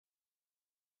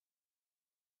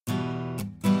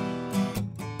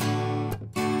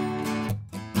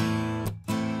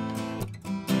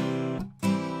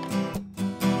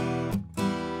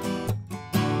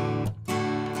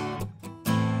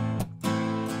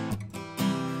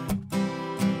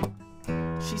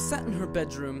She sat in her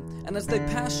bedroom, and as they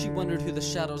passed she wondered who the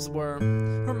shadows were.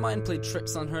 Her mind played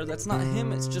tricks on her, that's not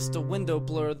him, it's just a window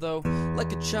blur. Though,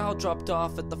 like a child dropped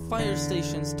off at the fire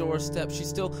station's doorstep, she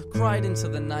still cried into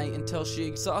the night until she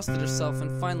exhausted herself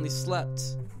and finally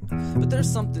slept. But there's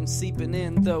something seeping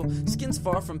in, though skin's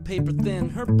far from paper thin.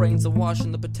 Her brain's awash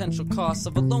in the potential costs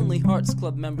of a Lonely Hearts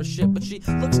Club membership, but she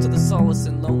looks to the solace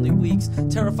in lonely weeks,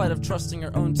 terrified of trusting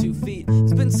her own 2 feet.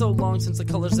 It's been so long since the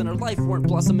colors in her life weren't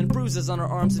blossoming, bruises on her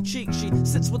arms and cheeks. She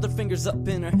sits with her fingers up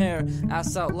in her hair,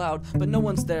 asks out loud, but no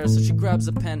one's there, so she grabs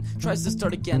a pen, tries to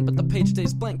start again, but the page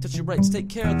stays blank till she writes take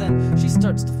care. Then she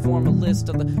starts to form a list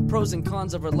of the pros and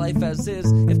cons of her life as is.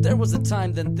 If there was a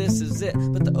time, then this is it,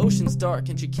 but the ocean's dark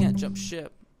and she can't jump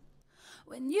ship.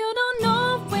 When you don't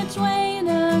know which way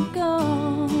to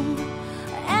go,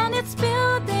 and it's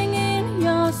building in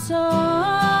your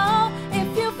soul,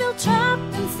 if you feel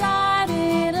trapped inside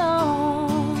it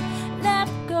all, let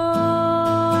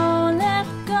go, let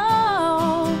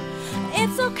go.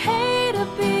 It's okay to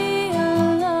be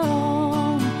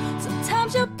alone.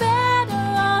 Sometimes you're better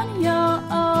on your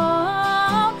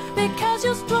own, because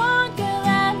you're stronger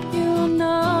than you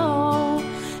know.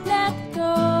 Let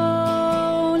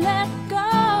go, let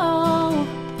go.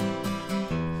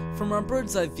 From our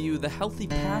bird's eye view, the healthy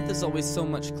path is always so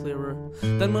much clearer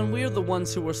than when we're the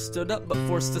ones who are stood up but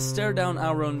forced to stare down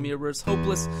our own mirrors.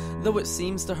 Hopeless though it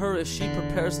seems to her as she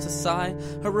prepares to sigh,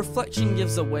 her reflection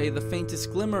gives away the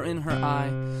faintest glimmer in her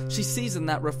eye. She sees in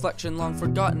that reflection long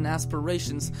forgotten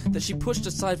aspirations that she pushed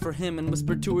aside for him and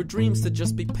whispered to her dreams to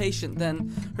just be patient.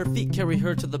 Then her feet carry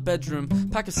her to the bedroom,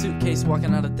 pack a suitcase,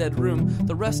 walking out a dead room.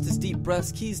 The rest is deep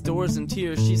breaths, keys, doors, and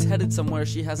tears. She's headed somewhere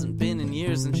she hasn't been in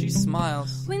years, and she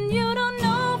smiles. When you don't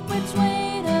know